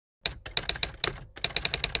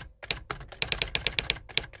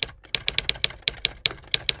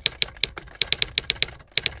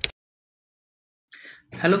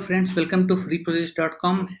Hello friends, welcome to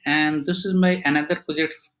freeprojects.com, and this is my another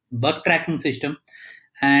project bug tracking system.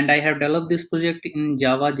 And I have developed this project in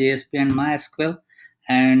Java JSP and MySQL.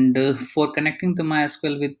 And for connecting the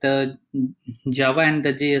MySQL with the Java and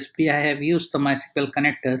the JSP, I have used the MySQL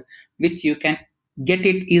connector, which you can get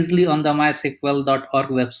it easily on the mysql.org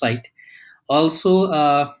website. Also,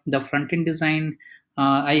 the front end design,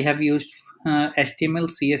 I have used HTML,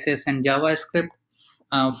 CSS, and JavaScript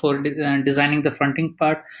for designing the fronting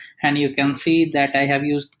part. And you can see that I have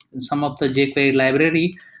used some of the jQuery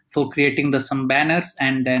library for creating the some banners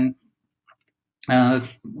and then uh,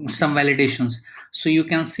 some validations. So you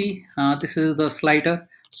can see this is the slider.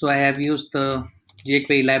 So I have used the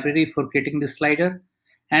jQuery library for creating this slider,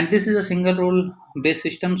 and this is a single role based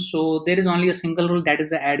system. So there is only a single role, that is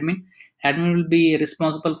the admin will be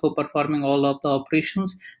responsible for performing all of the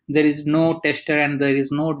operations. There is no tester and there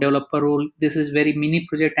is no developer role. This is very mini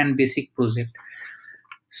project and basic project.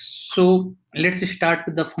 So let's start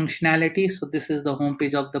with the functionality. So this is the home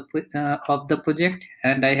page of the project,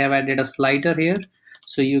 and I have added a slider here,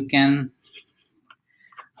 so you can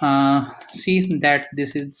see that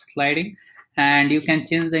this is sliding, and you can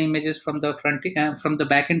change the images from the from the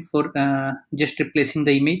backend for just replacing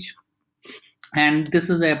the image. And this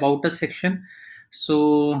is the about us section.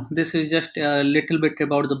 So this is just a little bit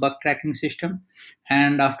about the bug tracking system,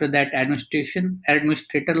 and after that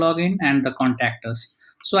administrator login and the contact us.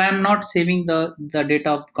 So I am not saving the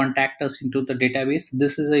data of contact us into the database.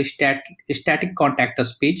 This is a static contact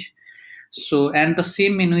us page. So, and the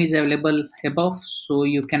same menu is available above, so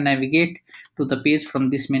you can navigate to the page from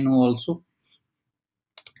this menu also.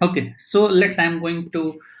 Okay, so I'm going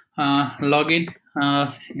to log in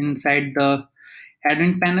inside the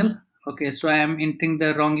admin panel. Okay, so I am entering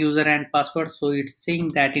the wrong user and password, so it's saying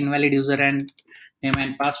that invalid user and name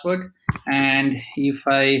and password. And if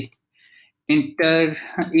I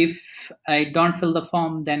don't fill the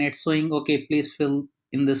form, then it's showing okay, please fill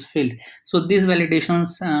in this field. So these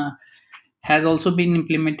validations has also been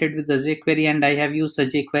implemented with the jQuery, and I have used the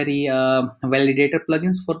jQuery validator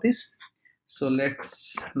plugins for this. So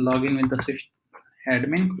let's log in with the system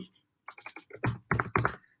admin.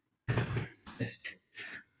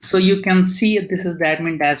 So you can see this is the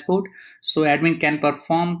admin dashboard. So admin can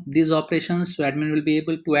perform these operations. So admin will be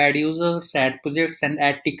able to add users, add projects, and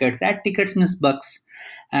add tickets. Add tickets means bugs,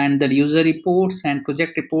 and the user reports and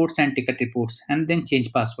project reports and ticket reports, and then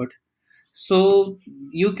change password. So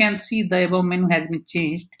you can see the above menu has been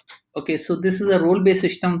changed. Okay, so this is a role based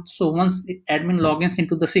system. So once the admin logins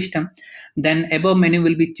into the system, then above menu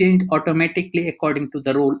will be changed automatically according to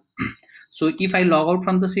the role. So if I log out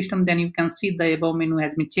from the system, then you can see the above menu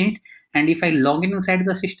has been changed, and if I log in inside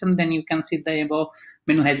the system, then you can see the above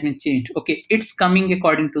menu has been changed. Okay, it's coming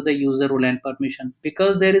according to the user role and permission,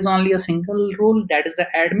 because there is only a single role, that is the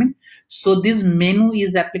admin. So this menu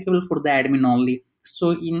is applicable for the admin only.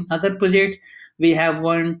 So in other projects we have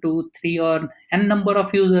 1, 2, 3 or n number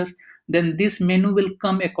of users, then this menu will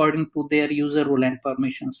come according to their user role and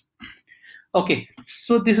permissions. Okay,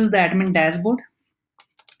 so this is the admin dashboard,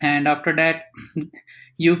 and after that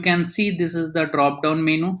you can see this is the drop down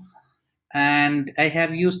menu, and I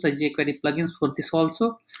have used the jQuery plugins for this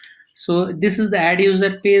also. So this is the add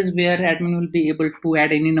user page, where admin will be able to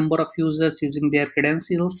add any number of users using their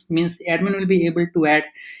credentials. Means admin will be able to add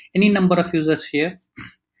any number of users here.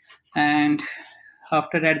 And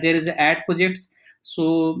after that there is add projects.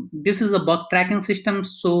 So this is a bug tracking system.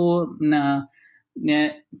 So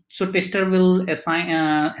tester will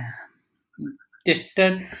assign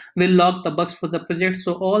tester will log the bugs for the project.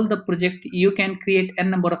 So all the project, you can create n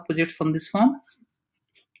number of projects from this form,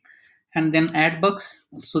 and then add bugs.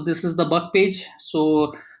 So this is the bug page.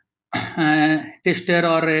 So tester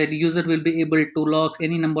or a user will be able to log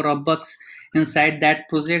any number of bugs inside that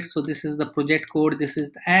project. So this is the project code, this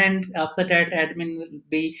is and after that admin will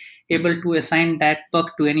be able to assign that bug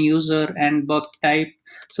to any user and bug type.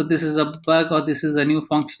 So this is a bug or this is a new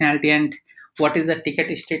functionality, and what is the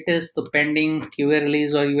ticket status, the pending, QA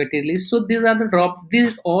release or UAT release. So these are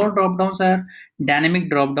these all drop downs are dynamic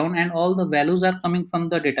drop down, and all the values are coming from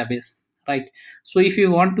the database, right? So if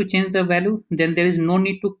you want to change the value, then there is no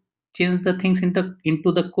need to change the things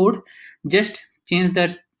into the code. Just change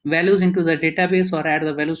the values into the database or add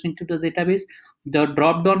the values into the database. The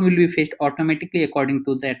drop down will be fetched automatically according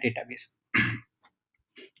to that database.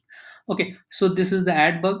 Okay, so this is the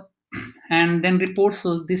add bug, and then reports.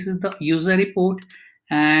 So this is the user report,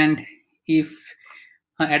 and if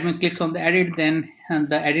admin clicks on the edit, then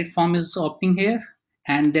the edit form is opening here,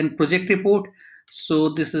 and then project report. So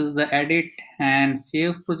this is the edit and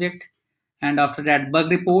save project, and after that bug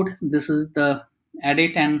report, this is the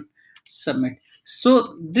edit and submit.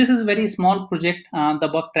 So this is very small project, the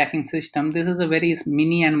bug tracking system. This is a very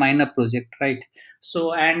mini and minor project, right?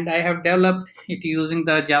 So, and I have developed it using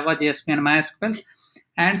the Java JSP and MySQL.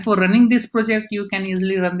 And for running this project, you can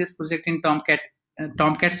easily run this project in Tomcat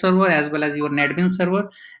server, as well as your NetBeans server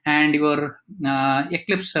and your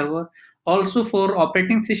Eclipse server. Also, for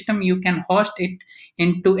operating system, you can host it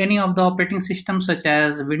into any of the operating systems such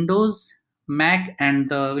as Windows, Mac, and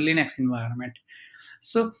the Linux environment.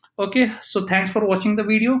 So okay, so thanks for watching the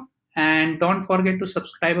video, and don't forget to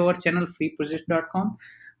subscribe our channel freeproject.com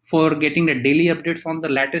for getting the daily updates on the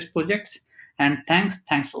latest projects. And thanks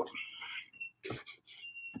for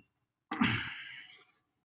watching.